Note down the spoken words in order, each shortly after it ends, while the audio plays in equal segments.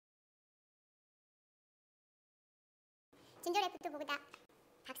진저레프트보다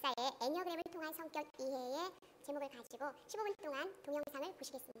박사의 애니어그램을 통한 성격 이해의 제목을 가지고 15분 동안 동영상을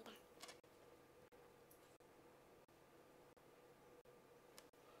보시겠습니다.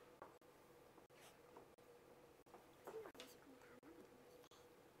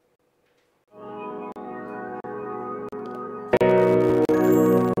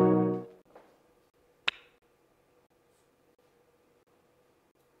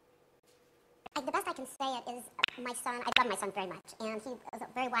 The best I can say it is my son. I love my son very much, and he was a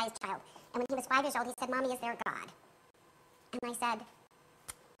very wise child. And when he was 5 years old, he said, "Mommy, is there a God?" And I said,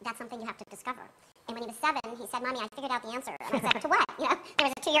 "That's something you have to discover." And when he was 7, he said, "Mommy, I figured out the answer." And I said, "To what?" You know, there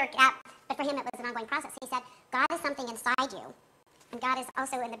was a 2-year gap, but for him it was an ongoing process. He said, "God is something inside you, and God is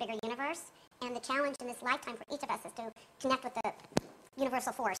also in the bigger universe. And the challenge in this lifetime for each of us is to connect with the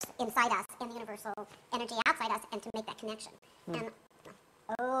universal force inside us and the universal energy outside us, and to make that connection." And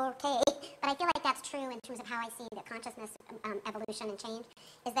okay, but I feel like that's true in terms of how I see the consciousness evolution and change,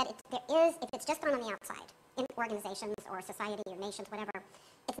 is that if it's just done on the outside, in organizations or society or nations, whatever,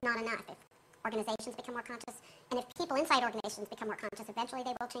 it's not enough. If organizations become more conscious, and if people inside organizations become more conscious, eventually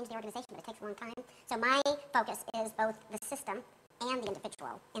they will change the organization, but it takes a long time. So my focus is both the system and the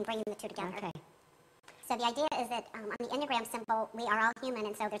individual, and bringing the two together. Okay. So the idea is that on the Enneagram symbol, we are all human,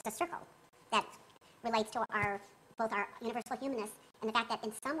 and so there's a circle that relates to both our universal humanness and the fact that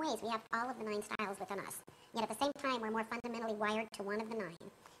in some ways we have all of the 9 styles within us. Yet at the same time, we're more fundamentally wired to one of the 9.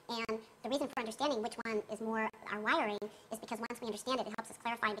 And the reason for understanding which one is more our wiring is because once we understand it, it helps us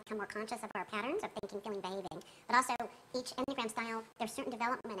clarify and become more conscious of our patterns of thinking, feeling, behaving. But also, each Enneagram style, there's certain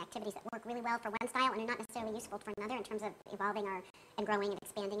development activities that work really well for one style and are not necessarily useful for another in terms of evolving and growing and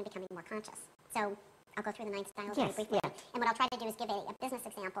expanding and becoming more conscious. So I'll go through the 9 styles very briefly. Yeah. And what I'll try to do is give a business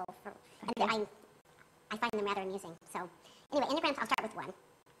example. And I find them rather amusing. So anyway, Enneagrams, I'll start with 1.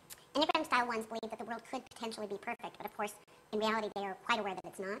 Enneagram style 1s believe that the world could potentially be perfect, but of course, in reality, they are quite aware that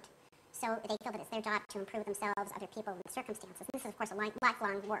it's not. So they feel that it's their job to improve themselves, other people, and circumstances. And this is, of course, a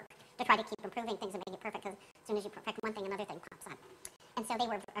lifelong work to try to keep improving things and make it perfect, because as soon as you perfect one thing, another thing pops up. And so they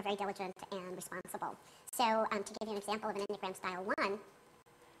are very diligent and responsible. So to give you an example of an Enneagram style 1,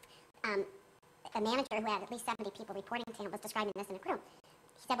 a manager who had at least 70 people reporting to him was describing this in a group.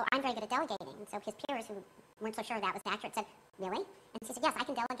 He said, "Well, I'm very good at delegating." And so his peers, who weren't so sure that was accurate, said, "Really?" And he said, "Yes, I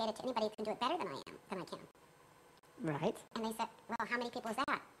can delegate it to anybody who can do it better than I can." Right. And they said, "Well, how many people is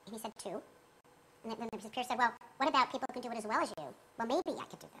that?" And he said, 2. And then his peers said, "Well, what about people who can do it as well as you?" "Well, maybe I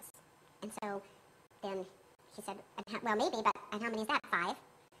could do this." And so then he said, "Well, maybe, but and how many is that? 5?"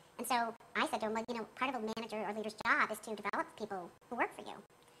 And so I said to him, "Well, you know, part of a manager or leader's job is to develop people who work for you.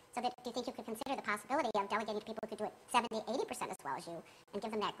 So that, do you think you could consider the possibility of delegating to people who could do it 70, 80% as well as you, and give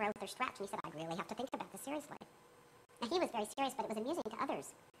them that growth or stretch?" And he said, "I really have to think about this seriously." Now, he was very serious, but it was amusing to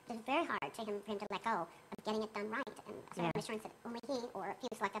others. It was very hard for him to let go of getting it done right, and sort of assurance that only he or a few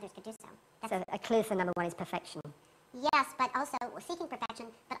select others could do so. So a clue for number 1 is perfection. Yes, but also seeking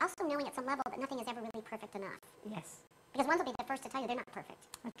perfection, but also knowing at some level that nothing is ever really perfect enough. Yes. Because ones will be the first to tell you they're not perfect.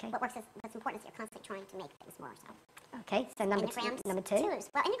 Okay. What's important is you're constantly trying to make things more so. Okay, so number 2.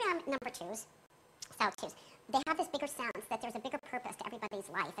 Well, Enneagram number 2s, style 2s, they have this bigger sense that there's a bigger purpose to everybody's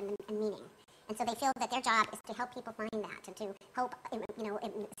life and meaning. And so they feel that their job is to help people find that, and to help,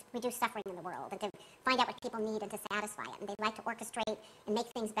 reduce suffering in the world, and to find out what people need and to satisfy it. And they like to orchestrate and make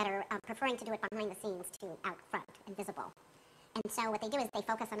things better, preferring to do it behind the scenes to out front and visible. And so what they do is they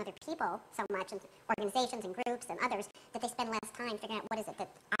focus on other people so much, and organizations and groups and others, that they spend less time figuring out what is it that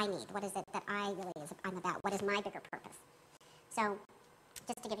I need, what is it that I'm about, what is my bigger purpose. So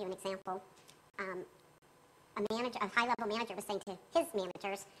just to give you an example, a high-level manager was saying to his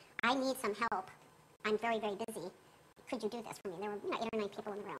managers, "I need some help. I'm very, very busy. Could you do this for me?" There were 8 or 9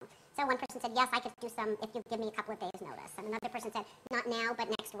 people in the room. So one person said, "Yes, I could do some if you give me a couple of days' notice." And another person said, "Not now, but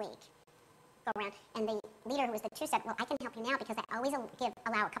next week." Go around. And the leader, who was the 2, said, "Well, I can help you now because I always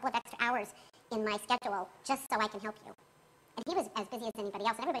allow a couple of extra hours in my schedule just so I can help you." And he was as busy as anybody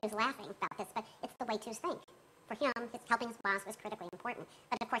else. Everybody was laughing about this, but it's the way 2s think. For him, helping his boss was critically important.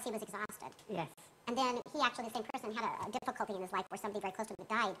 But of course, he was exhausted. Yes. And then he actually, the same person, had a difficulty in his life where somebody very close to him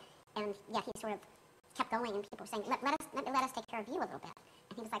died, and yet he sort of kept going, and people were saying, let us take care of you a little bit.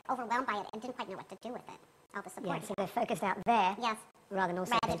 And he was like overwhelmed by it and didn't quite know what to do with it. All the support. Yeah, so they're focused out there. Yes. Rather than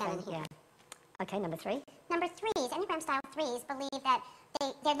also than in here. Yeah. Okay, number 3. Number 3s, Enneagram style 3s believe that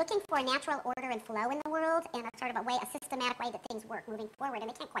they're looking for a natural order and flow in the world, and a sort of a systematic way that things work moving forward, and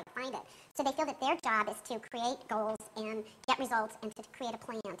they can't quite find it. So they feel that their job is to create goals and get results and to create a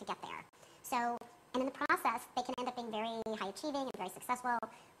plan to get there. So, and in the process, they can end up being very high achieving and very successful,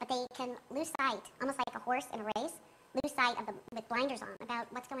 but they can lose sight, almost like a horse in a race, lose sight of with blinders on about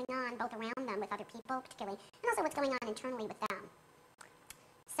what's going on both around them with other people particularly, and also what's going on internally with them.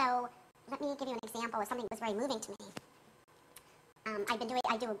 So let me give you an example of something that was very moving to me.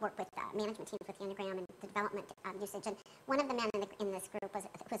 I do work with management teams with the Enneagram and the development usage, and one of the men in this group was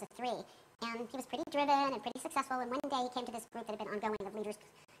a 3, and he was pretty driven and pretty successful, and one day he came to this group that had been ongoing of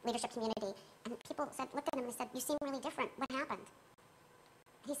leadership community, and people looked at him and said, "You seem really different. What happened?"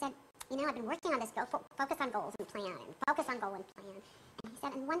 He said, "I've been working on this, focus on goals and plan, and focus on goal and plan." And he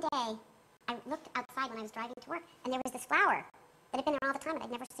said, and one day, I looked outside when I was driving to work, and there was this flower that had been there all the time, and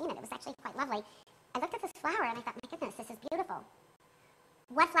I'd never seen it. It was actually quite lovely. I looked at this flower, and I thought, my goodness, this is beautiful.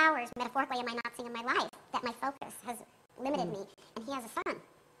 What flowers, metaphorically, am I not seeing in my life that my focus has limited me? And he has a son.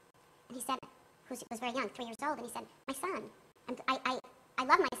 And he said, who was very young, 3 years old, and he said, "My son, I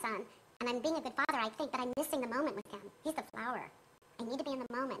love my son, and I'm being a good father, I think, but I'm missing the moment with him. He's the flower. I need to be in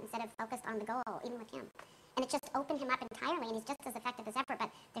the moment instead of focused on the goal, even with him." And it just opened him up entirely, and he's just as effective as ever,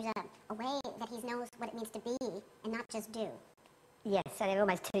 but there's a way that he knows what it means to be and not just do. Yes, so they're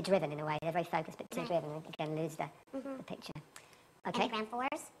almost too driven in a way. They're very focused, but too driven, and again, lose the picture. Okay. Enneagram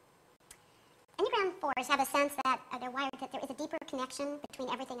 4s. Enneagram 4s have a sense that they're wired that there is a deeper connection between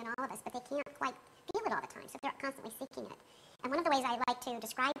everything and all of us, but they can't quite feel it all the time, so they're constantly seeking it. And one of the ways I like to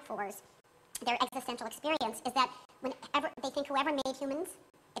describe 4s, their existential experience, is that whenever they think whoever made humans,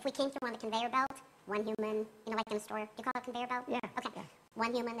 if we came through on the conveyor belt, one human, like in a store, do you call it a conveyor belt? Yeah. Okay. Yeah.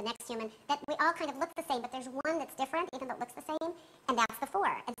 One human, the next human, that we all kind of look the same, but there's one that's different, even though it looks the same, and that's the 4.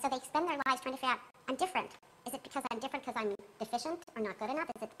 And so they spend their lives trying to figure out, I'm different. Is it because I'm different because I'm deficient or not good enough?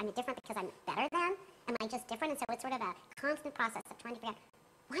 Is it I'm different because I'm better than? Am I just different? And so it's sort of a constant process of trying to figure out,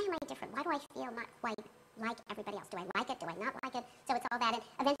 why am I different? Why do I feel not quite like everybody else? Do I like it? Do I not like it? So it's all that. And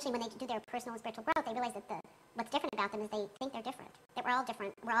eventually when they do their personal and spiritual growth, they realize that what's different about them is they think they're different. That we're all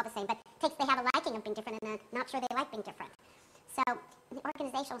different. We're all the same. But they have a liking of being different and not sure they like being different. So in the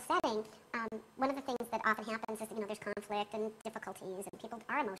organizational setting, one of the things that often happens is, there's conflict and difficulties, and people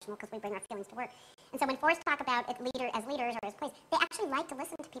are emotional because we bring our feelings to work. And so when 4s talk about it as leaders or as place, they actually like to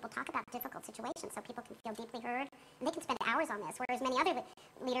listen to people talk about difficult situations so people can feel deeply heard, and they can spend hours on this, whereas many other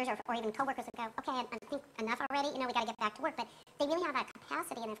leaders or even coworkers would go, okay, I think enough already, we got to get back to work. But they really have that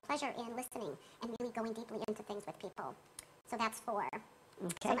capacity and a pleasure in listening and really going deeply into things with people. So that's 4.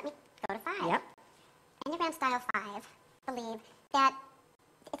 Okay. So let me go to 5. Yep. Enneagram style 5 believe that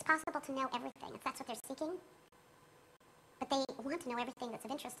it's possible to know everything if that's what they're seeking. But they want to know everything that's of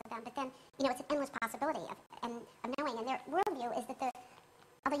interest to them. But then, it's an endless possibility of knowing. And their worldview is that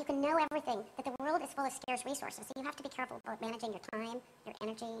although you can know everything, that the world is full of scarce resources. So you have to be careful about managing your time, your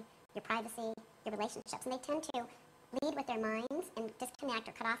energy, your privacy, your relationships. And they tend to lead with their minds and disconnect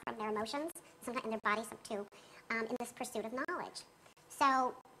or cut off from their emotions, sometimes in their bodies too, in this pursuit of knowledge.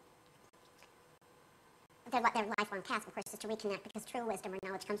 So their lifelong task, of course, is to reconnect, because true wisdom or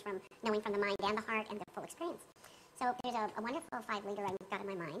knowledge comes from knowing from the mind and the heart and their full experience. So there's a wonderful 5 leader I've got in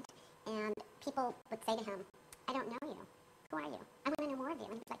my mind, and people would say to him, "I don't know you. Who are you? I want to know more of you."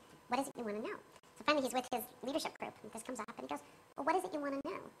 And he's like, "What is it you want to know?" So finally he's with his leadership group, and this comes up, and he goes, "Well, what is it you want to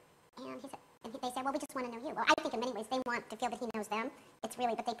know?" And they say, "Well, we just want to know you." Well, I think in many ways they want to feel that he knows them. It's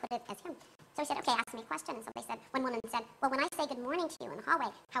really, but they put it as him. So he said, "Okay, ask me a question." And so they said, one woman said, "Well, when I say good morning to you in the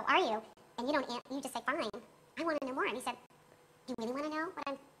hallway, how are you? And you don't, you just say fine. I want to know more." And he said, "Do you really want to know what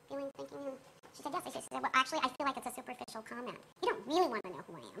I'm feeling, thinking?" And she said, "Yes." She said, "Well, actually, I feel like it's a superficial comment. You don't really want to know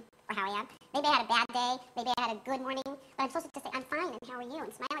who I am or how I am. Maybe I had a bad day. Maybe I had a good morning. But I'm supposed to just say, I'm fine, and how are you?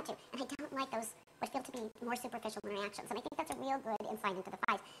 And smile at you. And I don't like those what feel to be more superficial interactions." And I think that's a real good insight into the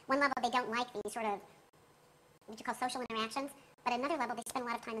 5s. One level, they don't like these sort of what you call social interactions. But at another level, they spend a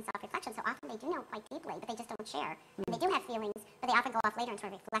lot of time in self-reflection. So often they do know quite deeply, but they just don't share. And they do have feelings, but they often go off later and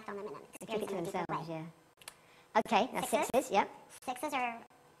sort of reflect on them and experience them in a deeper way. Yeah. Okay, now 6s, yep. 6s are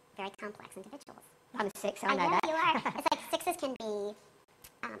very complex individuals. I'm a 6, I know that. You are. It's like 6s can be,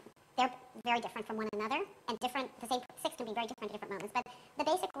 they're very different from one another, and the same 6 can be very different at different moments. But the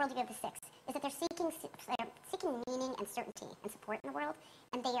basic worldview of the 6 is that they're seeking meaning and certainty and support in the world,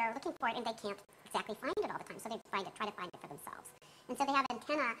 and they are looking for it, and they can't exactly find it all the time, so they try to find it for themselves. And so they have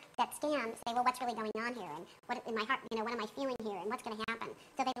antenna that scan, say, well, what's really going on here, and what in my heart, what am I feeling here, and what's going to happen?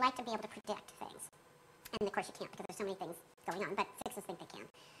 So they like to be able to predict things. And of course you can't, because there's so many things going on, but 6s think they can.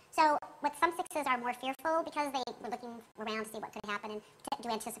 So what some 6s are more fearful because they were looking around to see what could happen and to do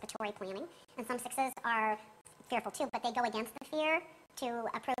anticipatory planning. And some 6s are fearful too, but they go against the fear to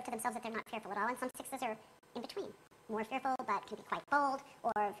prove to themselves that they're not fearful at all. And some 6s are in between, more fearful but can be quite bold,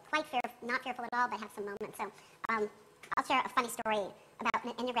 or quite not fearful at all but have some moments. So I'll share a funny story about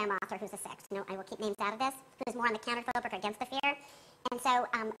an Enneagram author who's a 6. No, I will keep names out of this, who's more on the counterphobic or against the fear. And so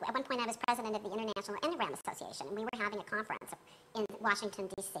at one point I was president of the International Enneagram Association, and we were having a conference in Washington,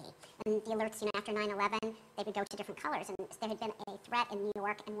 D.C. And the alerts, after 9/11, they would go to different colors. And there had been a threat in New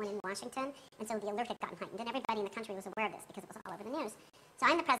York and one in Washington, and so the alert had gotten heightened. And everybody in the country was aware of this because it was all over the news. So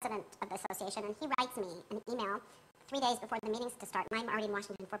I'm the president of the association, and he writes me an email 3 days before the meeting's to start, and I'm already in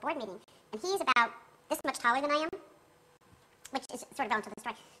Washington for a board meeting. And he's about this much taller than I am, which is sort of relevant to the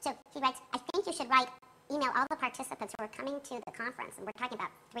story. So he writes, I think you should email all the participants who are coming to the conference, and we're talking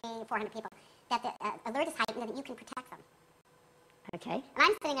about 300-400 people, that the alert is heightened and that you can protect them. Okay. And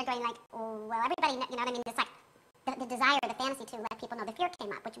I'm sitting there going like, oh, well, everybody, you know what I mean? It's like the desire, the fantasy to let people know the fear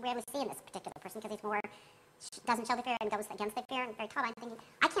came up, which we rarely see in this particular person because he's more, doesn't show the fear and goes against the fear and very tall. I'm thinking,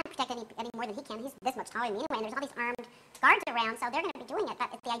 I can't protect any more than he can. He's this much taller than me anyway, and there's all these armed guards around, so they're going to be doing it.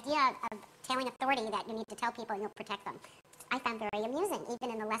 But it's the idea of telling authority that you need to tell people and you'll protect them. I found very amusing,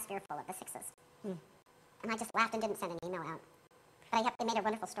 even in the less fearful of the 6s. And I just laughed and didn't send an email out. But they made a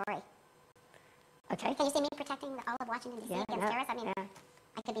wonderful story. Okay. Can you see me protecting all of Washington, D.C. against terrorists? I mean,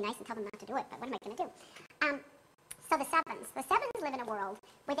 I could be nice and tell them not to do it, but what am I going to do? So the 7s live in a world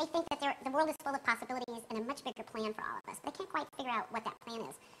where they think that the world is full of possibilities and a much bigger plan for all of us. But they can't quite figure out what that plan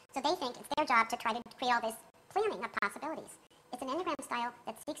is. So they think it's their job to try to create all this planning of possibilities. It's an Enneagram style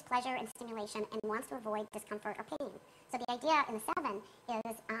that seeks pleasure and stimulation and wants to avoid discomfort or pain. So the idea in the 7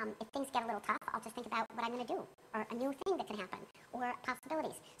 is if things get a little tough, I'll just think about what I'm going to do, or a new thing that can happen, or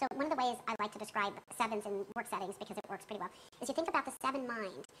possibilities. So one of the ways I like to describe 7s in work settings, because it works pretty well, is you think about the 7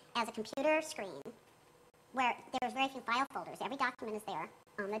 mind as a computer screen where there's very few file folders. Every document is there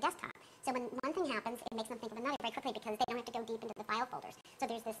on the desktop. So when one thing happens, it makes them think of another very quickly because they don't have to go deep into the file folders. So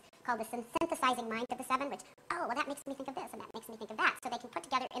there's this called the synthesizing mind of the 7, which, oh, well, that makes me think of this, and that makes me think of that. So they can put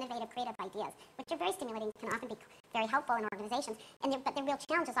together innovative, creative ideas, which are very stimulating, can often be very helpful in organizations. But the real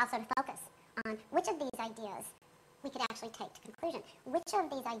challenge is also to focus on which of these ideas we could actually take to conclusion. Which of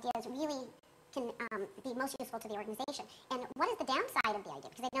these ideas really can be most useful to the organization, and what is the downside of the idea,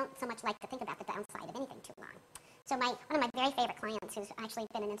 because they don't so much like to think about the downside of anything too long. So one of my very favorite clients, who's actually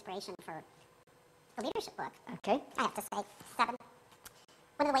been an inspiration for the leadership book, I have to say, 7,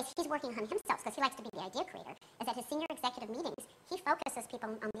 one of the ways he's working on himself, because he likes to be the idea creator, is at his senior executive meetings, he focuses people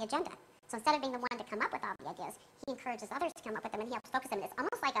on the agenda. So instead of being the one to come up with all the ideas, he encourages others to come up with them, and he helps focus them. It's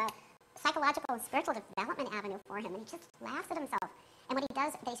almost like a psychological and spiritual development avenue for him, and he just laughs at himself. And what he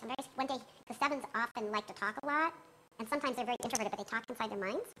does, one day, the 7s often like to talk a lot, and sometimes they're very introverted, but they talk inside their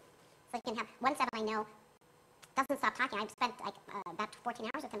minds. So you can have one 7 I know doesn't stop talking. I've spent about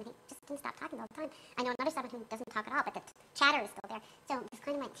 14 hours with him, and he just didn't stop talking all the time. I know another 7 who doesn't talk at all, but the chatter is still there. So this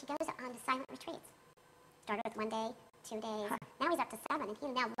kind of he goes on to silent retreats. Started with 1 day, 2 days. Now he's up to 7, and he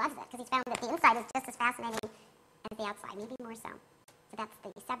now loves it because he's found that the inside is just as fascinating as the outside, maybe more so. So that's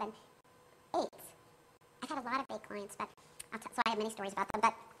the 7. 8s. I've had a lot of 8 clients, but so I have many stories about them.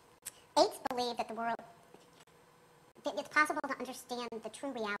 But 8s believe that it's possible to understand the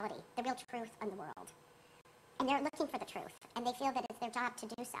true reality, the real truth in the world. And they're looking for the truth, and they feel that it's their job to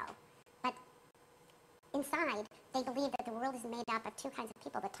do so. But inside, they believe that the world is made up of 2 kinds of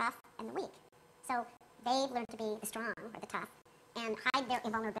people, the tough and the weak. So they've learned to be the strong, or the tough, and hide their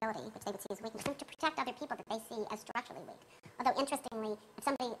invulnerability, which they would see as weakness, and to protect other people that they see as structurally weak. Although, interestingly, if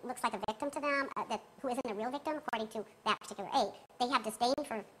somebody looks like a victim to them, who isn't a real victim, according to that particular 8, they have disdain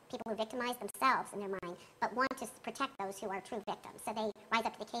for people who victimize themselves in their mind, but want to protect those who are true victims. So they rise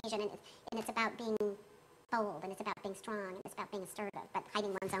up to the occasion, and it's about being bold, and it's about being strong, and it's about being assertive, but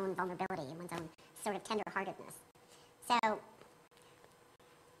hiding one's own vulnerability and one's own sort of tender-heartedness. So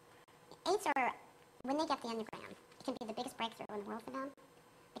 8s are, when they get the Enneagram, it can be the biggest breakthrough in the world for them,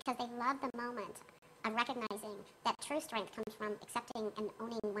 because they love the moment of recognizing that true strength comes from accepting and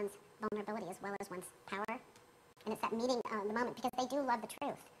owning one's vulnerability as well as one's power. And it's that meeting the moment, because they do love the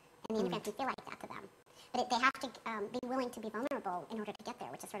truth, and the Enneagram can feel like that to them. But they have to be willing to be vulnerable in order to get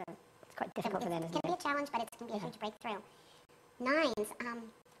there, which is sort of quite difficult for them, isn't it? It can be a challenge, but it can be a huge breakthrough. 9s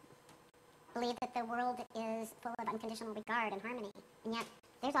believe that the world is full of unconditional regard and harmony, and yet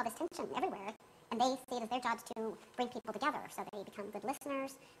there's all this tension everywhere, and they see it as their jobs to bring people together. So they become good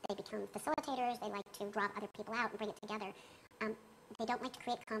listeners, they become facilitators, they like to draw other people out and bring it together. They don't like to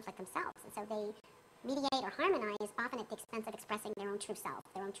create conflict themselves, and so they mediate or harmonize, often at the expense of expressing their own true self,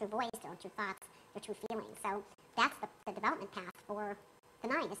 their own true voice, their own true thoughts, their true feelings. So that's the development path for the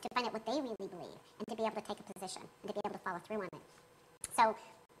 9, is to find out what they really believe and to be able to take a position and to be able to follow through on it. So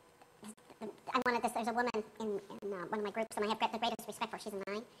I wanted this. There's a woman in one of my groups, and I have the greatest respect for her. She's a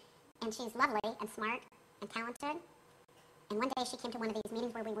 9, and she's lovely and smart and talented. And one day she came to one of these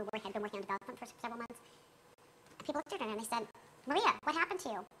meetings where we had been working on development for several months. And people looked at her and they said, Maria, what happened to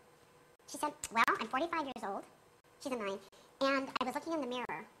you? She said, well, I'm 45 years old. She's a 9. And I was looking in the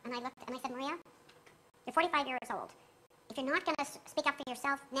mirror, and I looked, and I said, Maria, you're 45 years old. If you're not going to speak up for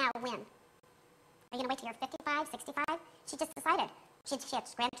yourself, now when? Are you going to wait till you're 55, 65? She just decided. She had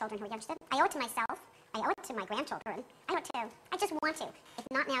grandchildren who were young. She said, I owe it to myself. I owe it to my grandchildren. I owe it to, I just want to. If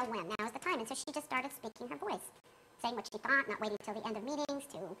not now, when? Now is the time. And so she just started speaking her voice, saying what she thought, not waiting till the end of meetings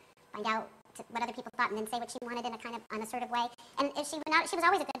to find out what other people thought, and then say what she wanted in a kind of unassertive way. And if she was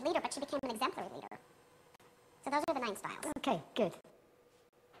always a good leader, but she became an exemplary leader. So those are the 9 styles. Okay, good.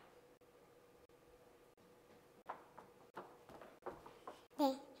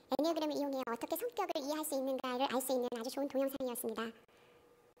 네, 애니어그램을 이용해 어떻게 성격을 이해할 수 있는가를 알 수 있는 아주 좋은 동영상이었습니다.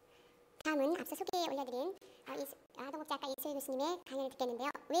 다음은 앞서 소개해 올려드린 아동복지학과 이수희 교수님의 강연을 듣겠는데요.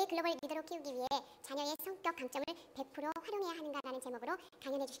 왜 글로벌 리더로 키우기 위해 자녀의 성격 강점을 100% 활용해야 하는가라는 제목으로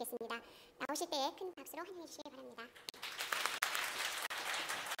강연해 주시겠습니다. 나오실 때 큰 박수로 환영해 주시기 바랍니다.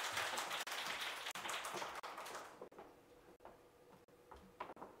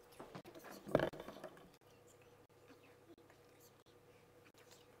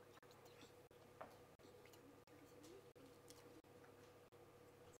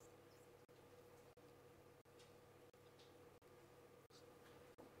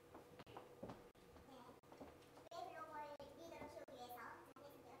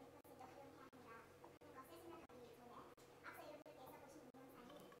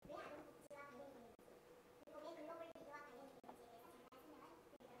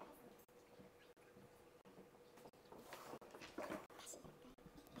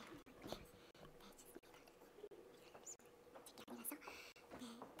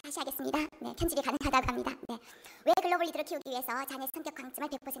 다시 하겠습니다. 네, 편집이 가능하다고 합니다. 네, 왜 글로벌 리더로 키우기 위해서 자녀 성격 강점을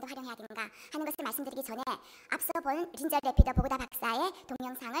 100% 활용해야 되는가 하는 것을 말씀드리기 전에 앞서 본 린저 레피더 보고다 박사의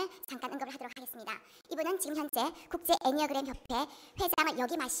동영상을 잠깐 언급을 하도록 하겠습니다. 이분은 지금 현재 국제 애니어그램 협회 회장을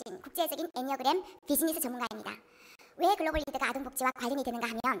역임하신 국제적인 애니어그램 비즈니스 전문가입니다. 왜 글로벌 리더가 아동복지와 관련이 되는가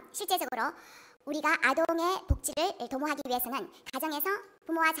하면 실제적으로 우리가 아동의 복지를 도모하기 위해서는 가정에서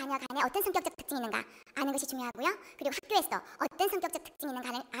부모와 자녀 간에 어떤 성격적 특징이 있는가 아는 것이 중요하고요. 그리고 학교에서 어떤 성격적 특징이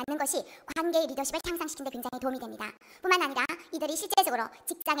있는가 아는 것이 관계의 리더십을 향상시키는 데 굉장히 도움이 됩니다. 뿐만 아니라 이들이 실제적으로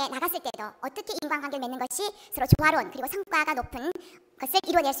직장에 나갔을 때도 어떻게 인간관계를 맺는 것이 서로 조화로운 그리고 성과가 높은 것을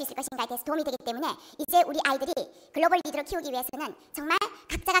이루어낼 수 있을 것인가에 대해서 도움이 되기 때문에 이제 우리 아이들이 글로벌 리더로 키우기 위해서는 정말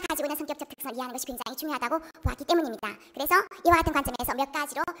각자가 가지고 있는 성격적 특성을 이해하는 것이 굉장히 중요하다고 보았기 때문입니다. 그래서 이와 같은 관점에서 몇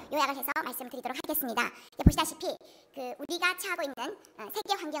가지로 요약을 해서 말씀을 드리도록 하겠습니다. 보시다시피 우리가 처하고 있는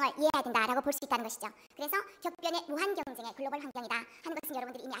세계 환경을 이해해야 된다라고 볼 수 있다는 것이죠. 그래서 격변의 무한 경쟁의 글로벌 환경이다 하는 것은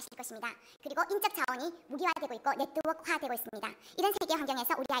여러분들이 이미 아실 것입니다. 그리고 인적 자원이 무기화되고 있고 네트워크화되고 있습니다. 이런 세계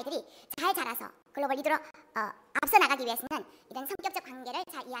환경에서 우리 아이들이 잘 자라서 글로벌 리더로 앞서 나가기 위해서는 이런 성격적 관계를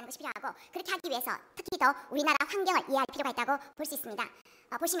잘 이해하는 것이 필요하고 그렇게 하기 위해서 특히 더 우리나라 환경을 이해할 필요가 있다고 볼 수 있습니다.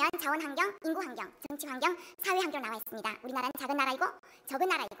 보시면 자원 환경, 인구 환경, 정치 환경, 사회 환경 나와 있습니다. 우리나라는 작은 나라이고 적은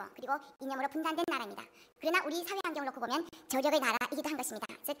나라이고 그리고 이념으로 분단된 나라입니다. 그러나 우리 사회 환경을 놓고 보면 저력의 나라이기도 한 것입니다.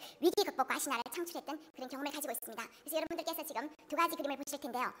 즉 위기 극복과 신화를 창출했던 그런 경험을 가지고 있습니다. 그래서 여러분들께서 지금 두 가지 그림을 보실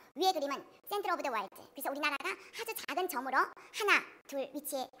텐데요. 위의 그림은 센터 오브 더 월드. 그래서 우리나라가 아주 작은 점으로 하나, 둘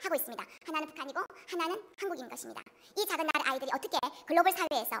위치하고 있습니다. 하나는 북한이고 하나는 한국인 것입니다. 이 작은 나라 아이들이 어떻게 글로벌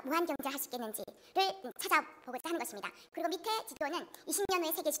사회에서 무한 경쟁할 수 있겠는지를 찾아보고자 하는 것입니다. 그리고 밑에 지도는 20년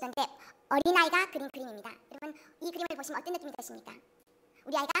후의 세계 지도인데 어린아이가 그린 그림입니다. 여러분 이 그림을 보시면 어떤 느낌이 드십니까?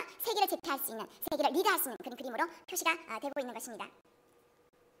 우리 아이가 세계를 제패할 수 있는, 세계를 리드할 수 있는 그런 그림으로 표시가 되고 있는 것입니다.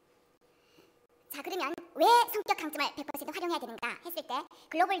 자, 그러면 왜 성격 강점을 100% 활용해야 되는가 했을 때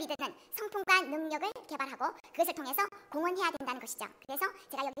글로벌 리더는 성품과 능력을 개발하고 그것을 통해서 공헌해야 된다는 것이죠. 그래서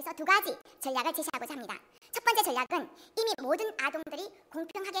제가 여기서 두 가지 전략을 제시하고자 합니다. 첫 번째 전략은 이미 모든 아동들이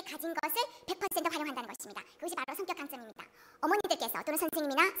공평하게 가진 것을 100% 활용한다는 것입니다. 그것이 바로 성격 강점입니다. 어머니들께서 또는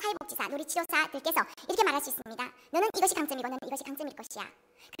선생님이나 사회복지사, 놀이치료사들께서 이렇게 말할 수 있습니다. 너는 이것이 강점이고 너는 이것이 강점일 것이야.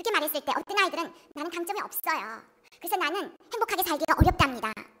 그렇게 말했을 때 어떤 아이들은 나는 강점이 없어요. 그래서 나는 행복하게 살기가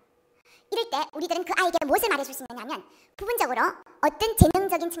어렵답니다. 이럴 때 우리들은 그 아이에게 무엇을 말해줄 수 있느냐면 부분적으로 어떤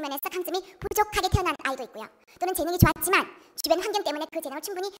재능적인 측면에서 강점이 부족하게 태어난 아이도 있고요. 또는 재능이 좋았지만 주변 환경 때문에 그 재능을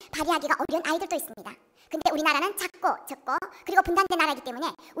충분히 발휘하기가 어려운 아이들도 있습니다. 근데 우리나라는 작고 적고 그리고 분단된 나라이기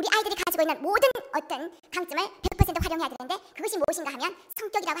때문에 우리 아이들이 가지고 있는 모든 어떤 강점을 100% 활용해야 되는데 그것이 무엇인가 하면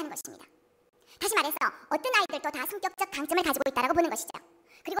성격이라고 하는 것입니다. 다시 말해서 어떤 아이들도 다 성격적 강점을 가지고 있다고 보는 것이죠.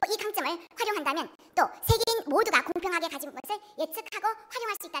 그리고 이 강점을 활용한다면 또 세계인 모두가 공평하게 가진 것을 예측하고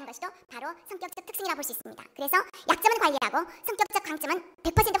활용할 수 있다는 것이 또 바로 성격적 특징이라고 볼 수 있습니다. 그래서 약점은 관리하고 성격적 강점은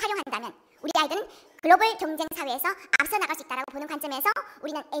 100% 활용한다면 우리 아이들은 글로벌 경쟁 사회에서 앞서 나갈 수 있다고 보는 관점에서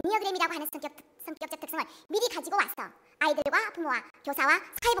우리는 애니어그램이라고 하는 성격적 특성을 미리 가지고 와서 아이들과 부모와 교사와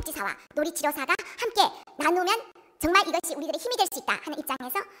사회복지사와 놀이치료사가 함께 나누면 정말 이것이 우리들의 힘이 될 수 있다 하는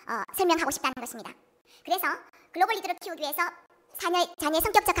입장에서 설명하고 싶다는 것입니다. 그래서 글로벌 리더로 키우기 위해서 자녀의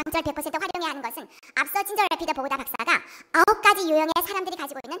성격적 강점을 100% 활용해야 하는 것은 앞서 진저 래피더 보고다 박사가 9가지 유형의 사람들이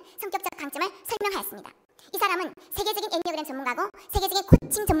가지고 있는 성격적 강점을 설명하였습니다. 이 사람은 세계적인 애니어그램 전문가고 세계적인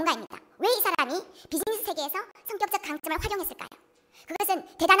코칭 전문가입니다. 왜 이 사람이 비즈니스 세계에서 성격적 강점을 활용했을까요?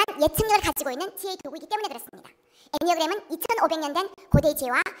 그것은 대단한 예측력을 가지고 있는 지혜의 도구이기 때문에 그렇습니다. 애니어그램은 2500년 된 고대의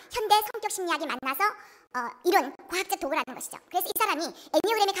지혜와 현대 성격 심리학이 만나서 이룬 과학적 도구라는 것이죠. 그래서 이 사람이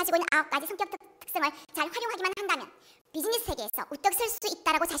애니어그램이 가지고 있는 9가지 성격 특성을 잘 활용하기만 한다면 비즈니스 세계에서 우떡 쓸 수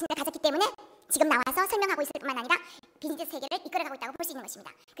있다라고 자신을 가졌기 때문에 지금 나와서 설명하고 있을 뿐만 아니라 비즈니스 세계를 이끌어가고 있다고 볼 수 있는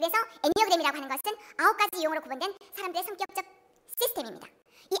것입니다. 그래서 애니어그램이라고 하는 것은 9가지 유형으로 구분된 사람들의 성격적 시스템입니다.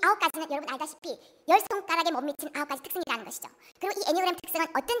 이 9가지는 여러분 알다시피 10손가락에 못 미친 9가지 특성이라는 것이죠. 그리고 이 애니어그램 특성은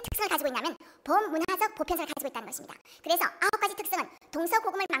어떤 특성을 가지고 있냐면 범문화적 보편성을 가지고 있다는 것입니다. 그래서 9가지 특성은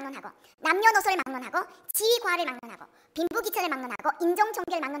동서고금을 막론하고 남녀노소를 막론하고 지위과를 막론하고 빈부귀천을 막론하고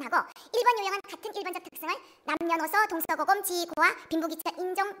인종종교를 막론하고 1번 유형은 같은 1번적 특성을 남녀노소, 동서고금, 지위고와 빈부귀천,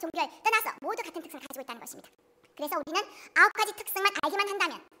 인종종교를 떠나서 모두 같은 특성을 가지고 있다는 것입니다. 그래서 우리는 9가지 특성만 알기만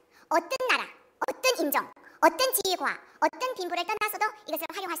한다면 어떤 나라, 어떤 인종, 어떤 지위과, 어떤 빈부를 떠나서도 이것을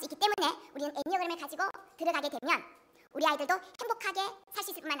활용할 수 있기 때문에 우리는 애니어그램을 가지고 들어가게 되면 우리 아이들도 행복하게 살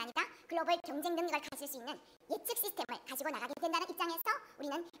수 있을 뿐만 아니라 글로벌 경쟁 능력을 가질 수 있는 예측 시스템을 가지고 나가게 된다는 입장에서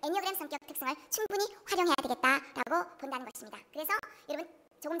우리는 애니어그램 성격 특성을 충분히 활용해야 되겠다라고 본다는 것입니다. 그래서 여러분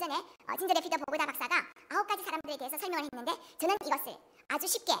조금 전에 진저 래피더 보고다 박사가 9가지 사람들에 대해서 설명을 했는데 저는 이것을 아주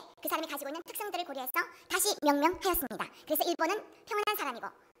쉽게 그 사람이 가지고 있는 특성들을 고려해서 다시 명명하였습니다. 그래서 1번은 평온한 사람이고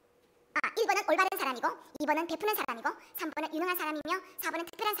 1번은 올바른 사람이고 2번은 베푸는 사람이고 3번은 유능한 사람이며 4번은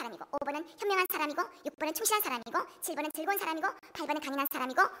특별한 사람이고 5번은 현명한 사람이고 6번은 충실한 사람이고 7번은 즐거운 사람이고 8번은 강인한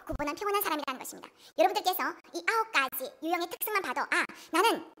사람이고 9번은 평온한 사람이라는 것입니다. 여러분들께서 이 9가지 유형의 특성만 봐도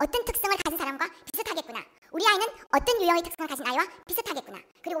나는 어떤 특성을 가진 사람과 비슷하겠구나. 우리 아이는 어떤 유형의 특성을 가진 아이와 비슷하겠구나.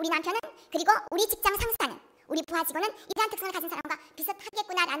 그리고 우리 남편은 그리고 우리 직장 상사는 우리 부하 직원은 이러한 특성을 가진 사람과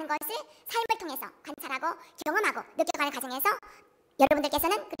비슷하겠구나라는 것을 삶을 통해서 관찰하고 경험하고 느껴가는 과정에서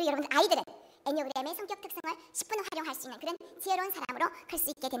여러분들께서는 그리고 여러분들 아이들은 애니어그램의 성격 특성을 10분 활용할 수 있는 그런 지혜로운 사람으로 클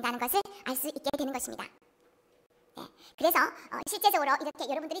수 있게 된다는 것을 알 수 있게 되는 것입니다. 네, 그래서 실제적으로 이렇게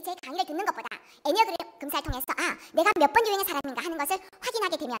여러분들이 제 강의를 듣는 것보다 애니어그램 검사를 통해서 내가 몇 번 유형의 사람인가 하는 것을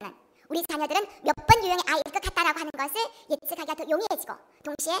확인하게 되면은 우리 자녀들은 몇 번 유형의 아이일 것 같다라고 하는 것을 예측하기가 더 용이해지고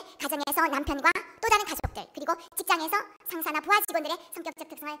동시에 가정에서 남편과 또 다른 가족들 그리고 직장에서 상사나 부하 직원들의 성격적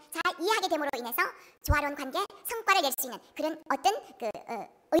특성을 잘 이해하게 됨으로 인해서 조화로운 관계, 성과를 낼 수 있는 그런 어떤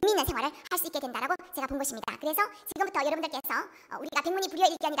의미 있는 생활을 할 수 있게 된다라고 제가 본 것입니다. 그래서 지금부터 여러분들께서 우리가 백문이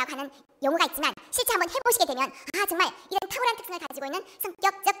불여일견이라고 하는 용어가 있지만 실제 한번 해보시게 되면 정말 이런 탁월한 특성을 가지고 있는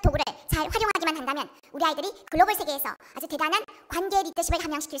성격적 도구를 잘 활용하기만 한다면 우리 아이들이 글로벌 세계에서 아주 대단한 관계 리더십을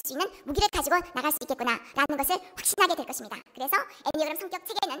함양시킬 수 있는 무기를 가지고 나갈 수 있겠구나라는 것을 확신하게 될 것입니다. 그래서 애니어그램 성격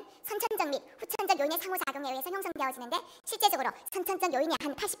체계는 선천적 및 후천적 요인의 상호작용에 의해서 형성되어지는데 실제적으로 선천적 요인이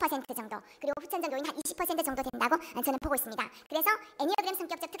한 80% 정도 그리고 후천적 요인이 한 20% 정도 된다고 저는 보고 있습니다. 그래서 애니어그램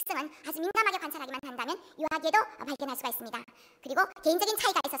성격적 특성은 아주 민감하게 관찰하기만 한다면 유아기에도 발견할 수가 있습니다. 그리고 개인적인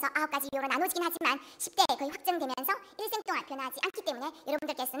차이가 있어서 9가지 유형으로 나누어지긴 하지만 10대에 거의 확정되면서 일생 동안 변하지 않기 때문에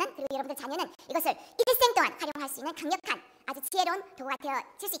여러분들께서는 그리고 여러분들 자녀는 이것을 일생 동안 활용할 수 있는 강력한 아주 지혜로운 도구가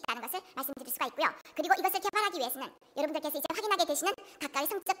되어질 수 있다는 것을 말씀드릴 수가 있고요. 그리고 이것을 개발하기 위해서는 여러분들께서 이제 확인하게 되시는 각각의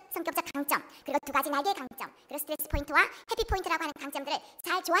성격적 강점 그리고 2가지 날개의 강점 그리고 스트레스 포인트와 해피 포인트라고 하는 강점들을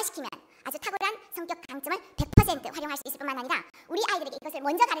잘 조화시키면 아주 탁월한 성격 강점을 100% 활용할 수 있을 뿐만 아니라 우리 아이들에게 이것을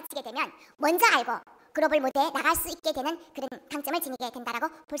먼저 가르치게 되면 먼저 알고 글로벌 무대에 나갈 수 있게 되는 그런 강점을 지니게 된다라고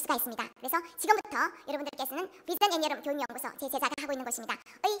볼 수가 있습니다. 그래서 지금부터 여러분들께서는 비전 애니어그램 교육연구소 제 제자가 하고 있는 곳입니다.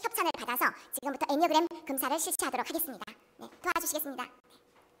 의 협찬을 받아서 지금부터 애니어그램 검사를 실시하도록 하겠습니다. 네, 도와주시겠습니다.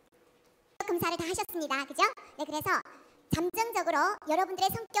 검사를 다 하셨습니다. 그죠? 네, 그래서 잠정적으로 여러분들의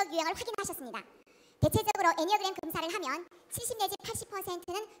성격 유형을 확인하셨습니다. 대체적으로 애니어그램 검사를 하면 70 내지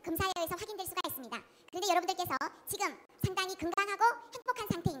 80%는 검사에 의해서 확인될 수가 있습니다. 그런데 여러분들께서 지금 상당히 건강하고 행복한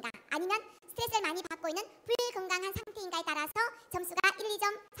상태인가 아니면 스트레스를 많이 받고 있는 불건강한 상태인가에 따라서 점수가 1,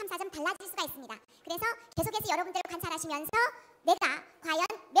 2점, 3, 4점 달라질 수가 있습니다. 그래서 계속해서 여러분들을 관찰하시면서 내가 과연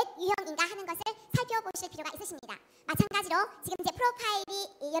몇 유형인가 하는 것을 살펴보실 필요가 있으십니다. 마찬가지로 지금 이제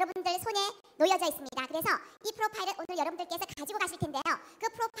프로파일이 여러분들 손에 놓여져 있습니다. 그래서 이 프로파일을 오늘 여러분들께서 가지고 가실 텐데요. 그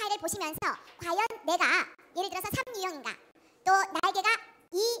프로파일을 보시면서 과연 내가 예를 들어서 3유형인가 또 나에게가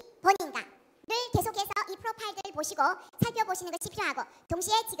 2번인가 를 계속해서 이 프로파일들을 보시고 살펴보시는 것이 필요하고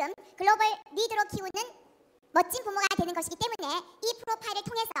동시에 지금 글로벌 리더로 키우는 멋진 부모가 되는 것이기 때문에 이 프로파일을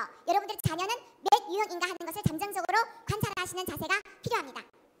통해서 여러분들 자녀는 몇 유형인가 하는 것을 잠정적으로 관찰하시는 자세가 필요합니다.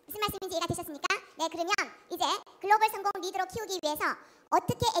 무슨 말씀인지 이해가 되셨습니까? 네, 그러면 이제 글로벌 성공 리더로 키우기 위해서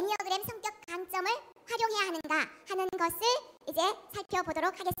어떻게 애니어그램 성격 강점을 활용해야 하는가 하는 것을 이제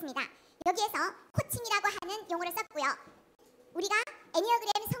살펴보도록 하겠습니다. 여기에서 코칭이라고 하는 용어를 썼고요. 우리가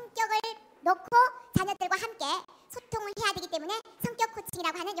애니어그램 성격을 놓고 자녀들과 함께 소통을 해야 되기 때문에 성격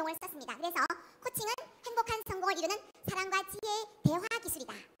코칭이라고 하는 용어를 썼습니다. 그래서 코칭은 행복한 성공을 이루는 사랑과 지혜의 대화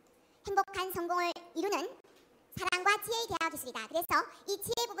기술이다. 행복한 성공을 이루는 사랑과 지혜의 대화 기술이다. 그래서 이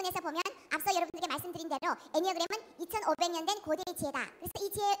지혜 부분에서 보면 앞서 여러분들께 말씀드린 대로 애니어그램은 2500년 된 고대의 지혜다. 그래서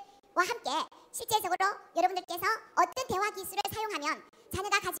이 지혜와 함께 실제적으로 여러분들께서 어떤 대화 기술을 사용하면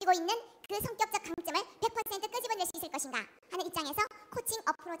자녀가 가지고 있는 그 성격적 강점을 100% 끄집어낼 수 있을 것인가 하는 입장에서 코칭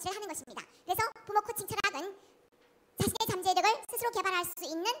어프로치를 하는 것입니다. 그래서 부모 코칭 철학은 자신의 잠재력을 스스로 개발할 수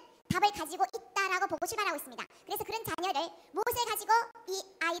있는 답을 가지고 있다라고 보고 출발하고 있습니다. 그래서 그런 자녀를 무엇을 가지고 이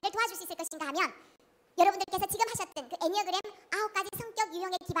아이를 도와줄 수 있을 것인가 하면 여러분들께서 지금 하셨던 그 애니어그램 9가지 성격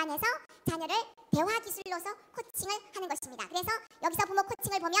유형에 기반해서 자녀를 대화 기술로서 코칭을 하는 것입니다. 그래서 여기서 부모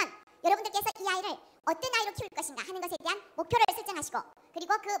코칭을 보면 여러분들께서 이 아이를 어떤 아이로 키울 것인가 하는 것에 대한 목표를 설정하시고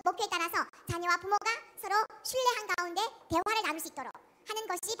그리고 그 목표에 따라서 자녀와 부모가 서로 신뢰한 가운데 대화를 나눌 수 있도록 하는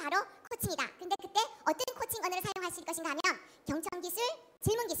것이 바로 코칭이다. 근데 그때 어떤 코칭 언어를 사용하실 것인가 하면 경청 기술,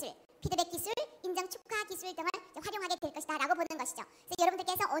 질문 기술, 피드백 기술, 인정 축하 기술 등을 활용하게 될 것이다 라고 보는 것이죠. 그래서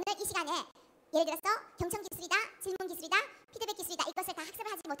여러분들께서 오늘 이 시간에 예를 들어서 경청 기술이다, 질문 기술이다, 피드백 기술이다 이것을 다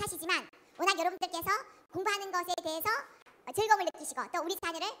학습을 하지 못하시지만 워낙 여러분들께서 공부하는 것에 대해서 즐거움을 느끼시고 또 우리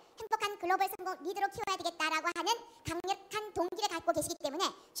자녀를 행복한 글로벌 성공 리더로 키워야 되겠다라고 하는 강력한 동기를 갖고 계시기 때문에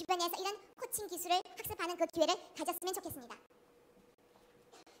주변에서 이런 코칭 기술을 학습하는 그 기회를 가졌으면 좋겠습니다.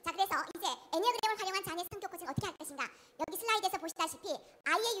 자, 그래서 이제 애니어그램을 활용한 자녀 성격 코칭 어떻게 할 것인가. 여기 슬라이드에서 보시다시피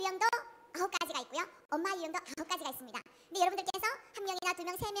아이의 유형도 9가지가 있고요. 엄마의 유형도 9가지가 있습니다. 근데 여러분들께서 1명이나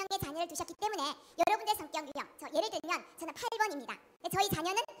 2명, 3명의 자녀를 두셨기 때문에 여러분들의 성격 유형, 예를 들면 저는 8번입니다. 저희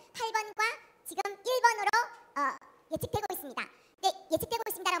자녀는 8번과 지금 1번으로 예측되고 있습니다. 근데 예측되고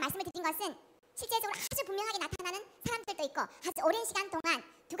있습니다라고 말씀을 드린 것은 실제적으로 아주 분명하게 나타나는 사람들도 있고 아주 오랜 시간 동안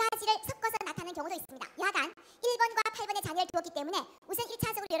두 가지를 섞어서 나타나는 경우도 있습니다. 야간 1번과 8번의 자녀를 두었기 때문에 우선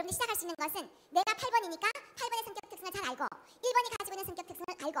 1차적으로 여러분들이 시작할 수 있는 것은 내가 8번이니까 8번의 성격 특성을 잘 알고 1번이 가지고 있는 성격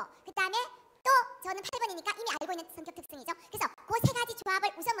특성을 알고 그 다음에 또 저는 8번이니까 이미 알고 있는 성격 특성이죠. 그래서 그 세 가지 조합을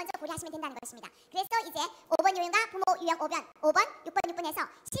우선 먼저 고려하시면 된다는 것입니다. 그래서 이제 5번 유형과 부모 유형 5번, 6번, 6번에서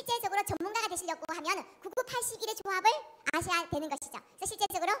실제적으로 전문가가 되시려고 하면 99, 81의 조합을 아셔야 되는 것이죠. 그래서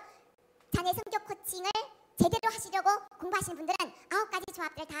실제적으로 자녀 성격 코칭을 제대로 하시려고 공부하시는 분들은 9가지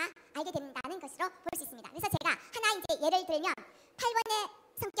조합들을 다 알게 된다는 것으로 볼 수 있습니다. 그래서 제가 하나 이제 예를 들면 8번의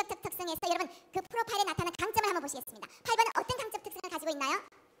성격 특성에서 여러분 그 프로파일에 나타나는 강점을 한번 보시겠습니다. 8번은 어떤 강점 특성을 가지고 있나요?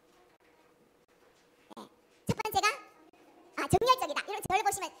 네. 첫 번째가 정열적이다. 여러분 저를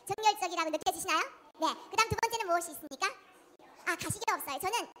보시면 정열적이라고 느껴지시나요? 네. 그 다음 두 번째는 무엇이 있습니까? 가식이 없어요.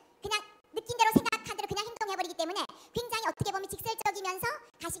 저는 그냥 느낀 대로 생각한 대로 그냥 행동해버리기 때문에 굉장히 어떻게 보면 직설적이면서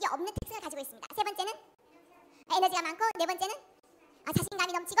가식이 없는 특성을 가지고 있습니다. 세 번째는 에너지가 많고 네 번째는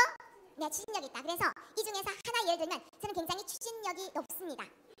자신감이 넘치고 추진력이 있다. 그래서 이 중에서 하나 예를 들면 저는 굉장히 추진력이 높습니다.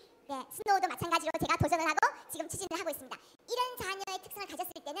 네, 스노우도 마찬가지로 제가 도전을 하고 지금 추진을 하고 있습니다. 이런 자녀의 특성을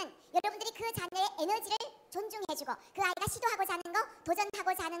가졌을 때는 여러분들이 그 자녀의 에너지를 존중해주고 그 아이가 시도하고자 하는 거,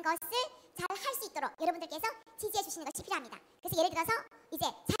 도전하고자 하는 것을 잘 할 수 있도록 여러분들께서 지지해 주시는 것이 필요합니다. 그래서 예를 들어서 이제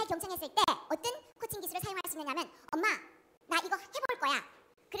잘 경청했을 때 어떤 코칭 기술을 사용할 수 있느냐면 엄마, 나 이거 해볼 거야.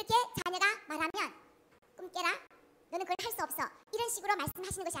 그렇게 자녀가 말하면 꿈 깨라. 너는 그걸 할 수 없어. 이런 식으로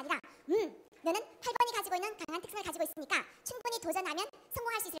말씀하시는 것이 아니라 너는 8번이 가지고 있는 강한 특성을 가지고 있으니까 충분히 도전하면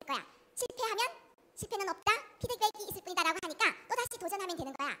성공할 수 있을 거야. 실패하면 실패는 없다. 피드백이 있을 뿐이다 라고 하니까 또다시 도전하면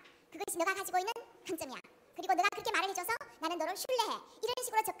되는 거야. 그것이 너가 가지고 있는 강점이야. 그리고 너가 그렇게 말을 해줘서 나는 너를 신뢰해. 이런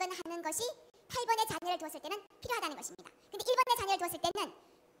식으로 접근하는 것이 8번의 자녀를 두었을 때는 필요하다는 것입니다. 근데 1번의 자녀를 두었을 때는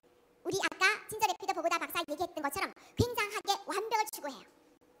우리 아까 진저 래피더 보고다 박사 얘기했던 것처럼 굉장하게 완벽을 추구해요.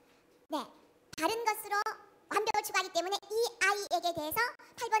 네, 다른 것으로 완벽을 추구하기 때문에 이 아이에게 대해서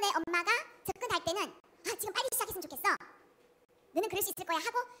 8번의 엄마가 접근할 때는 지금 빨리 시작했으면 좋겠어. 너는 그럴 수 있을 거야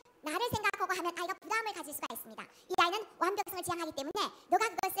하고 나를 생각하고 하면 아이가 부담을 가질 수가 있습니다. 이 아이는 완벽성을 지향하기 때문에 너가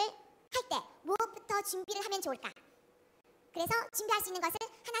그것을 할 때 무엇부터 준비를 하면 좋을까? 그래서 준비할 수 있는 것을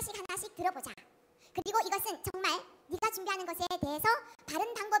하나씩 들어보자. 그리고 이것은 정말 네가 준비하는 것에 대해서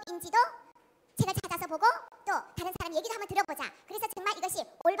바른 방법인지도 책을 찾아서 보고 또 다른 사람 얘기도 한번 들어보자. 그래서 정말 이것이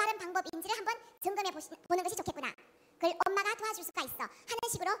올바른 방법인지를 한번 점검해 보는 것이 좋겠구나. 그걸 엄마가 도와줄 수가 있어 하는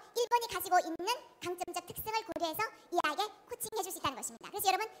식으로 1번이 가지고 있는 강점적 특성을 고려해서 이 아이에게 코칭해 줄 수 있다는 것입니다. 그래서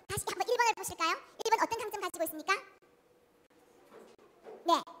여러분 다시 한번 1번을 보실까요? 1번 어떤 강점 가지고 있습니까?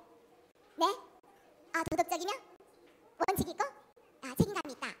 네. 도덕적이며 원칙이 있고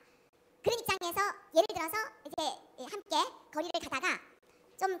책임감이 있다. 그런 입장에서 예를 들어서 이제 함께 거리를 가다가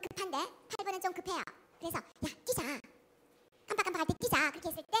좀 급한데 8번은 좀 급해요. 그래서 야 뛰자. 깜빡깜빡할 때 뛰자. 그렇게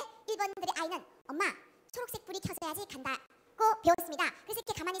했을 때 1번들의 아이는 엄마 초록색 불이 켜져야지 간다고 배웠습니다. 그래서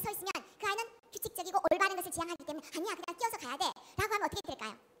이렇게 가만히 서 있으면 그 아이는 규칙적이고 올바른 것을 지향하기 때문에 아니야 그냥 뛰어서 가야 돼 라고 하면 어떻게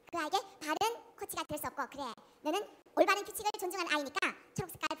될까요? 그 아이에게 바른 코치가 될 수 없고 그래 너는 올바른 규칙을 존중하는 아이니까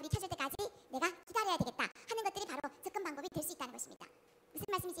초록색깔 불이 켜질 때까지 내가 기다려야 되겠다 하는 것들이 바로 접근 방법이 될 수 있다는 것입니다. 무슨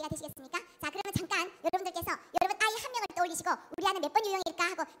말씀인지 이해가 되시겠습니까? 자 그러면 잠깐 여러분들께서 여러분 아이 한 명을 떠올리시고 우리 아이는 몇 번 유형일까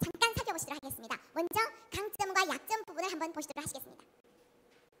하고 잠깐 살펴보시도록 하겠습니다. 먼저 강점과 약점 부분을 한번 보시도록 하시겠습니다.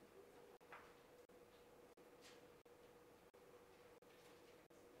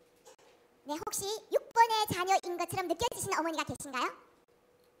 네, 혹시 6번의 자녀인 것처럼 느껴지시는 어머니가 계신가요?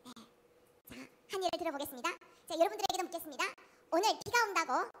 네. 자, 한 예를 들어보겠습니다. 자, 여러분들에게도 묻겠습니다. 오늘 비가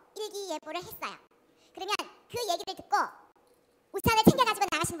온다고 일기예보를 했어요. 그러면 그 얘기를 듣고 우산을 챙겨가지고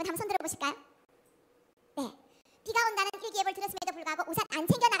나가시는 분 한번 손 들어보실까요? 네. 비가 온다는 일기예보를 들었음에도 불구하고 우산 안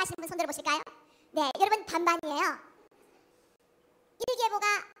챙겨 나가시는 분 손 들어보실까요? 네, 여러분 반반이에요.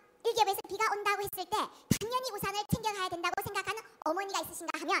 일기예보에서 비가 온다고 했을 때 당연히 우산을 챙겨가야 된다고 생각하는 어머니가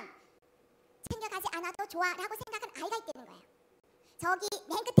있으신가 하면 챙겨가지 않아도 좋아라고 생각하는 아이가 있다는 거예요. 저기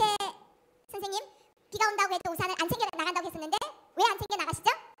맨 끝에 선생님 비가 온다고 해도 우산을 안 챙겨 나간다고 했었는데 왜 안 챙겨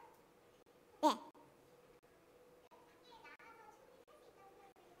나가시죠? 네.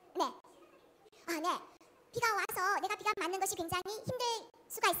 네. 아, 네. 비가 와서 내가 비가 맞는 것이 굉장히 힘들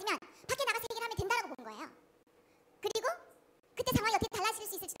수가 있으면 밖에 나가서 해결하면 된다고 본 거예요. 그리고 그때 상황이 어떻게 달라질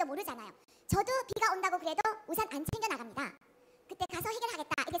수 있을지도 모르잖아요. 저도 비가 온다고 그래도 우산 안 챙겨 나갑니다. 그때 가서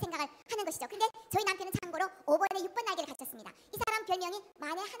해결하겠다 이렇게 생각을 하는 것이죠. 근데 저희 남편은 참고로 5번에 6번 날개를 갖췄습니다. 이 사람 별명이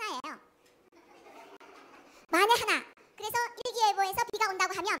만에 하나예요. 만에 하나. 그래서 일기예보에서 비가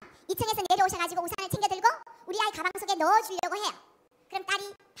온다고 하면 2층에서 내려오셔가지고 우산을 챙겨 들고 우리 아이 가방 속에 넣어주려고 해요. 그럼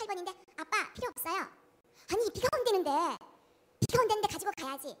딸이 8번인데 아빠 필요 없어요. 아니 비가 온다는데 가지고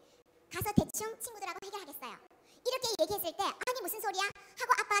가야지. 가서 대충 친구들하고 해결하겠어요. 이렇게 얘기했을 때 아니 무슨 소리야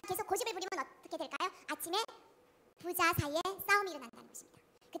하고 아빠가 계속 고집을 부리면 어떻게 될까요? 아침에 부자 사이에 싸움이 일어난다는 것입니다.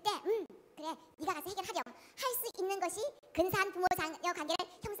 그때 그래 네가 가서 해결하렴 할 수 있는 것이 근사한 부모 자녀 관계를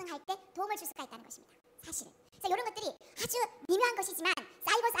형성할 때 도움을 줄 수가 있다는 것입니다. 사실은. 자, 이런 것들이 아주 미묘한 것이지만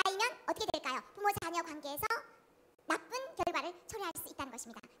쌓이면 어떻게 될까요? 부모 자녀 관계에서 나쁜 결과를 초래할 수 있다는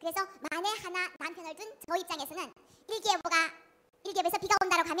것입니다. 그래서 만에 하나 남편을 둔 저 입장에서는 일기예보에서 비가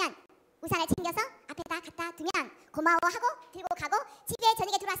온다고 하면 우산을 챙겨서 앞에다 갖다 두면 고마워하고 들고 가고 집에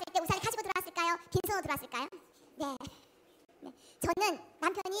저녁에 들어왔을 때 우산을 가지고 들어왔을까요? 빈손으로 들어왔을까요? 네. 저는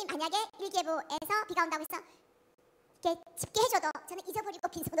남편이 만약에 일기예보에서 비가 온다고 해서 이렇게 짚게 해줘도 저는 잊어버리고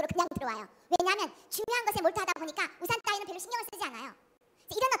빈손으로 그냥 들어와요. 왜냐하면 중요한 것에 몰두하다 보니까 우산 따위는 별로 신경을 쓰지 않아요.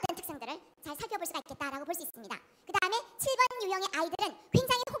 이런 어떤 특성들을 잘 살펴볼 수가 있겠다라고 볼 수 있습니다. 그 다음에 7번 유형의 아이들은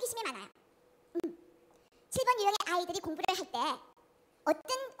굉장히 호기심이 많아요. 7번 유형의 아이들이 공부를 할 때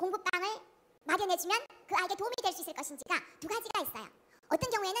어떤 공부방을 마련해주면 그 아이에게 도움이 될 수 있을 것인지가 두 가지가 있어요. 어떤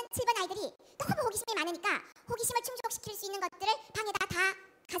경우에는 7번 아이들이 너무 호기심이 많으니까 호기심을 충족시킬 수 있는 것들을 방에다 다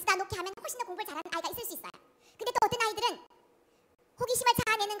가져다 놓게 하면 훨씬 더 공부를 잘하는 아이가 있을 수 있어요. 근데 또 어떤 아이들은 호기심을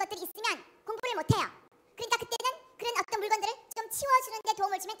자아내는 것들이 있으면 공부를 못해요. 그러니까 그때는 그런 어떤 물건들을 좀 치워주는 데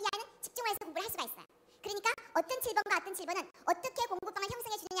도움을 주면 이 아이는 집중을 해서 공부를 할 수가 있어요. 그러니까 어떤 7번과 어떤 7번은 어떻게 공부방을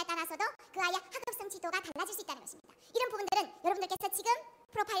형성해 주느냐에 따라서도 그 아이의 학업성 지도가 달라질 수 있다는 것입니다. 이런 부분들은 여러분들께서 지금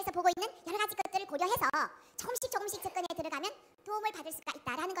프로파일에서 보고 있는 여러 가지 것들을 고려해서 조금씩 접근에 들어가면 도움을 받을 수가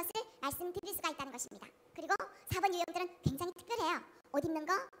있다는 것을 말씀드릴 수가 있다는 것입니다. 그리고 4번 유형들은 굉장히 특별해요. 옷 입는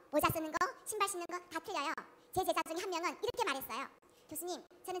거, 모자 쓰는 거, 신발 신는 거 다 틀려요. 제 제자 중에 한 명은 이렇게 말했어요. 교수님,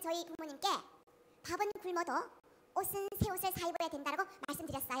 저는 저희 부모님께 밥은 굶어도 옷은 새 옷을 사 입어야 된다고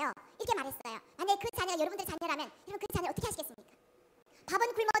말씀드렸어요. 이렇게 말했어요. 만약에 그 자녀가 여러분들 자녀라면 여러분 그 자녀를 어떻게 하시겠습니까?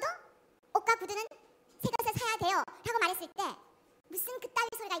 밥은 굶어도 옷과 구두는 새 것을 사야 돼요 라고 말했을 때 무슨 그따위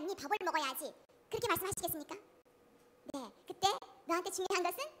소리가 있니? 밥을 먹어야지. 그렇게 말씀하시겠습니까? 네, 그때 너한테 중요한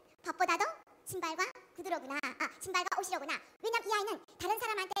것은 밥보다도 신발과 구두로구나. 신발과 옷이로구나. 왜냐면 이 아이는 다른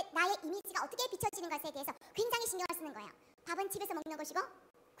사람한테 나의 이미지가 어떻게 비춰지는 것에 대해서 굉장히 신경을 쓰는 거예요. 밥은 집에서 먹는 것이고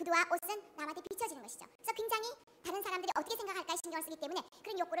구두와 옷은 남한테 비춰지는 것이죠. 그래서 굉장히 다른 사람들이 어떻게 생각할까에 신경을 쓰기 때문에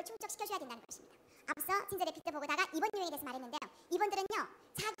그런 욕구를 충족시켜줘야 된다는 것입니다. 앞서 진짜 피트 보고다가 2번 유형에 대해서 말했는데요. 이분들은요,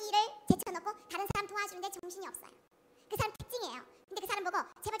 자기 일을 제쳐놓고 다른 사람 도와주는데 정신이 없어요. 그 사람 특징이에요. 근데 그 사람 보고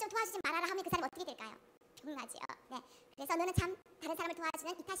제발 좀 도와주지 말아라 하면 그 사람 어떻게 될까요? 병나지요. 네. 그래서 너는 참 다른 사람을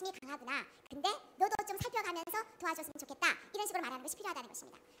도와주는 이타심이 강하구나. 근데 너도 좀 살펴가면서 도와줬으면 좋겠다. 이런 식으로 말하는 것이 필요하다는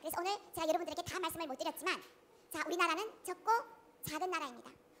것입니다. 그래서 오늘 제가 여러분들에게 다 말씀을 못 드렸지만, 자, 우리나라는 적고 작은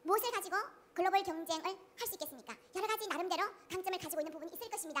나라입니다. 무엇을 가지고 글로벌 경쟁을 할 수 있겠습니까? 여러 가지 나름대로 강점을 가지고 있는 부분이 있을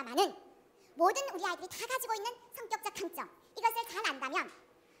것입니다만은 모든 우리 아이들이 다 가지고 있는 성격적 강점, 이것을 잘 안다면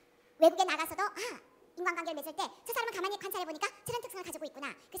외국에 나가서도 인간관계를 맺을 때 저 사람은 가만히 관찰해보니까 저런 특성을 가지고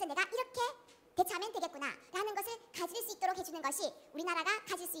있구나. 그래서 내가 이렇게 대처하면 되겠구나 라는 것을 가질 수 있도록 해주는 것이 우리나라가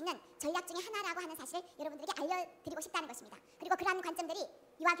가질 수 있는 전략 중에 하나라고 하는 사실을 여러분들에게 알려드리고 싶다는 것입니다. 그리고 그러한 관점들이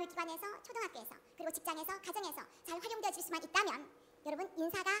유아교육기관에서, 초등학교에서, 그리고 직장에서, 가정에서 잘 활용되어질 수만 있다면 여러분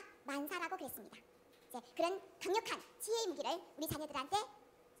인사가 만사라고 그랬습니다. 그런 강력한 지혜의 무기를 우리 자녀들한테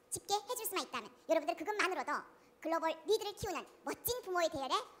짚게 해줄 수만 있다면 여러분들 그것만으로도 글로벌 리드를 키우는 멋진 부모의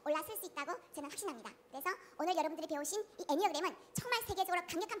대열에 올라설 수 있다고 저는 확신합니다. 그래서 오늘 여러분들이 배우신 이 애니어그램은 정말 세계적으로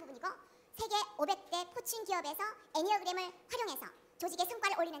강력한 부분이고 세계 500대 포춘 기업에서 애니어그램을 활용해서 조직의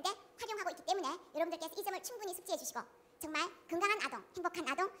성과를 올리는데 활용하고 있기 때문에 여러분들께서 이 점을 충분히 숙지해 주시고 정말 건강한 아동, 행복한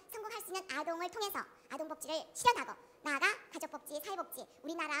아동, 성공할 수 있는 아동을 통해서 아동복지를 실현하고 나아가 가족복지, 사회복지,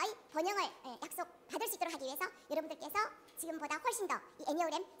 우리나라의 번영을 약속받을 수 있도록 하기 위해서 여러분들께서 지금보다 훨씬 더 이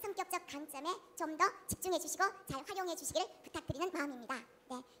애니어그램 성격적 강점에 좀 더 집중해 주시고 잘 활용해 주시기를 부탁드리는 마음입니다.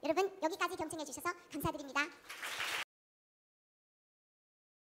 네, 여러분 여기까지 경청해 주셔서 감사드립니다.